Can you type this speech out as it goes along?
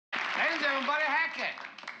Ladies and gentlemen, Buddy Hacket.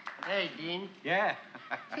 Hey, Dean. Yeah.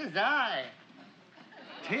 'Tis I.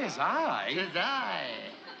 'Tis I? 'Tis I.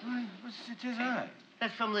 What's 'tis I?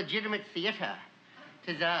 That's from legitimate theater.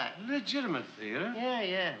 'Tis I. Legitimate theater?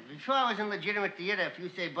 Yeah. Before I was in legitimate theater, if you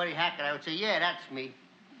say Buddy Hacket, I would say, yeah, that's me.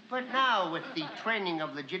 But now, with the training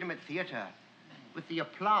of legitimate theater, with the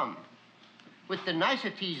aplomb, with the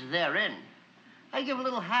niceties therein, I give a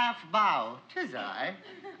little half bow. 'Tis I.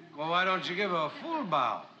 Well, why don't you give a full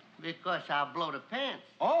bow? Because I'll blow the pants.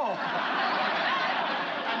 Oh.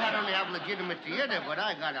 I not only have legitimate theater, but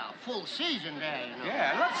I got a full season there, you know.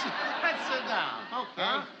 Yeah, let's sit down. Okay.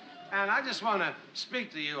 Huh? And I just want to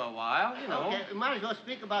speak to you a while, you know. Okay, we might as well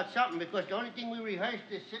speak about something because the only thing we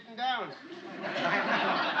rehearsed is sitting down.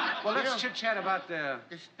 Well, let's chit-chat about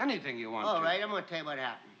anything you want to. All right, I'm going to tell you what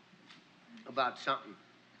happened. About something.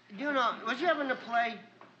 Do you know, was you ever in a play?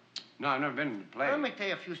 No, I've never been in a play. Let me tell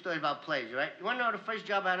you a few stories about plays, all right? You want to know the first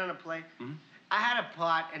job I had on a play? Mm-hmm. I had a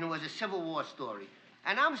part, and it was a Civil War story.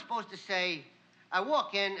 And I'm supposed to say, I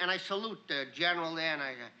walk in, and I salute the general there, and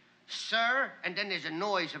I say, sir, and then there's a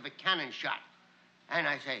noise of a cannon shot. And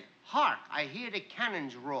I say, hark, I hear the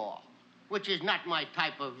cannons roar, which is not my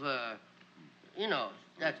type of,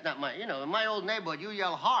 that's not my, in my old neighborhood, you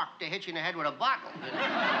yell hark, they hit you in the head with a bottle. You know?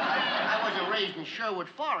 I wasn't raised in Sherwood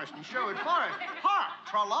Forest. Hark,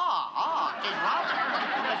 tra-la, tis Robin.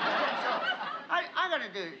 So I got to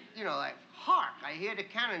do, like, hark, I hear the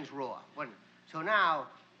cannons roar. So now,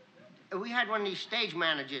 we had one of these stage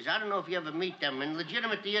managers. I don't know if you ever meet them. In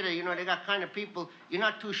legitimate theater, they got kind of people you're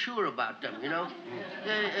not too sure about them, there's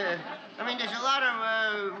a lot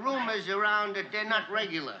of rumors around that they're not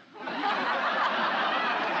regular.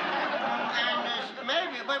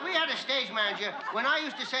 But we had a stage manager. When I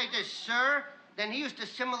used to say this, sir, then he used to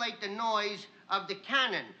simulate the noise of the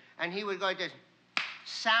cannon. And he would go like this,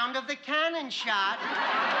 sound of the cannon shot.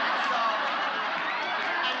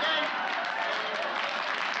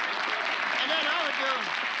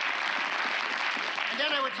 And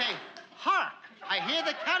then I would say, hark, I hear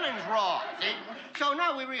the cannons roar, see? So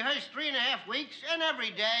now we rehearse 3.5 weeks, and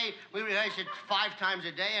every day we rehearse it 5 times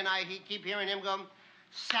a day, and I keep hearing him go,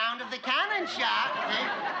 sound of the cannon shot, see?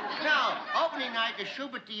 Now, opening night, the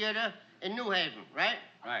Schubert Theater in New Haven, right?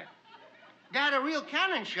 Right. They had a real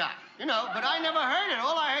cannon shot, but I never heard it.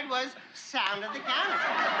 All I heard was sound of the cannon.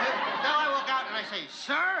 Now I walk out and I say,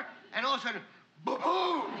 sir, and all of a sudden, boom!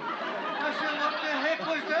 I said, what the heck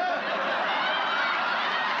was that?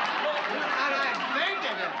 And I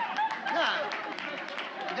fainted.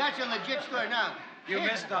 Yeah, that's a legit story. Now, You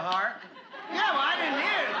missed the hark? yeah, well, I didn't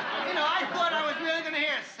hear it. I thought I was really going to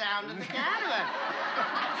hear sound of the cannon.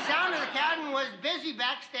 Sound of the cannon was busy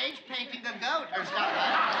backstage painting a goat or something.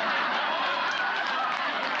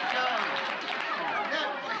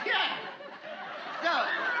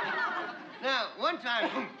 Now, one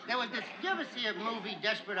time, there was this, you ever see a movie,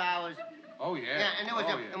 Desperate Hours? Oh, yeah. Yeah, and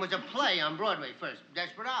it was a play on Broadway first,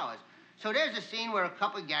 Desperate Hours. So there's a scene where a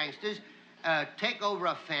couple of gangsters take over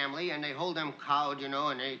a family, and they hold them cowed, and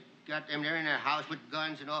they got them, they're in their house with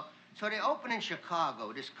guns and all. So they open in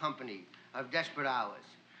Chicago, this company of Desperate Hours.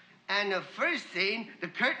 And the first scene, the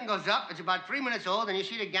curtain goes up, it's about 3 minutes old, and you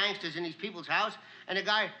see the gangsters in these people's house, and the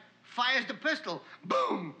guy fires the pistol,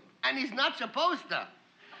 boom, and he's not supposed to.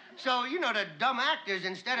 So, the dumb actors,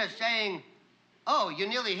 instead of saying, oh, you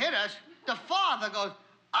nearly hit us, the father goes,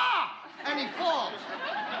 ah, and he falls.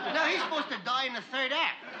 Now, he's supposed to die in the third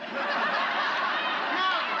act.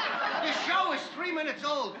 Now, the show is 3 minutes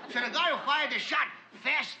old, so the guy who fired the shot,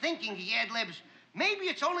 fast thinking, he ad-libs, maybe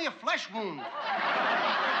it's only a flesh wound.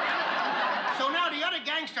 So now the other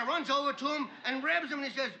gangster runs over to him and grabs him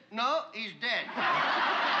and he says, no, he's dead.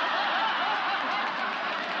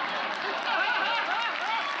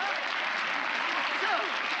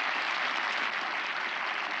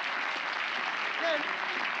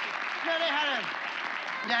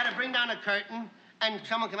 They had to bring down a curtain, and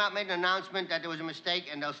someone came out and made an announcement that there was a mistake,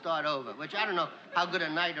 and they'll start over, which I don't know how good a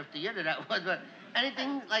night of theater that was, but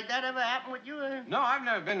anything like that ever happened with you? No, I've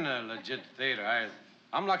never been in a legit theater.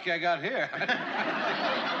 I'm lucky I got here.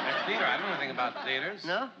 Theater, I don't know anything about theaters.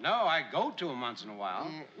 No? No, I go to them once in a while.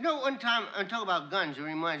 One time, I'm talking about guns, it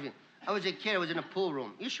reminds me. I was a kid, I was in a pool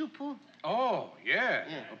room. You shoot pool? Oh, yeah.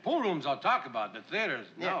 The pool rooms I'll talk about. The theaters,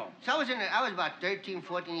 no. Yeah. So I was about 13,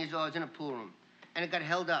 14 years old. I was in a pool room. And it got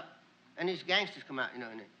held up. And these gangsters come out, and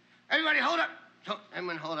everybody hold up. So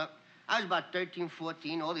everyone hold up. I was about 13,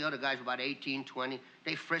 14. All the other guys were about 18, 20.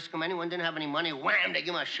 They frisk them. Anyone didn't have any money, wham, they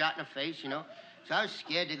give them a shot in the face, So I was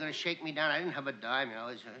scared they're going to shake me down. I didn't have a dime, I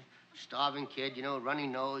was a starving kid, runny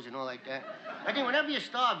nose and all like that. I think whenever you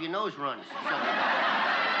starve, your nose runs.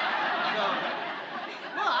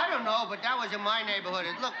 Well, I don't know. know, but that was in my neighborhood.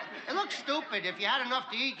 It looked stupid. If you had enough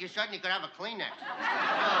to eat, you suddenly could have a Kleenex. So,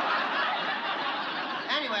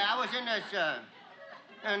 anyway, I was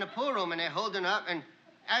in the pool room, and they're holding up, and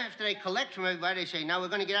after they collect from everybody, they say, now we're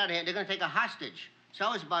going to get out of here. They're going to take a hostage. So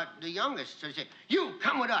I was about the youngest. So they say, you,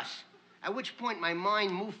 come with us. At which point, my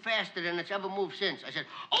mind moved faster than it's ever moved since. I said,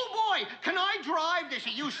 oh, boy, can I drive? They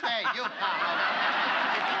said, you stay. You come.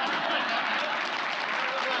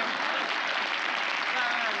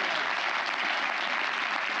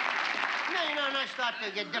 And I started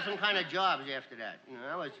to get different kind of jobs after that. You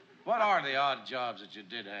know, What are the odd jobs that you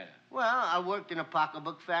did have? Well, I worked in a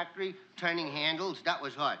pocketbook factory, turning handles. That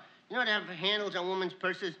was hard. You know, they have handles on women's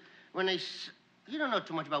purses when they... You don't know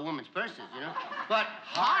too much about women's purses, you know? But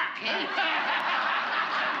hark!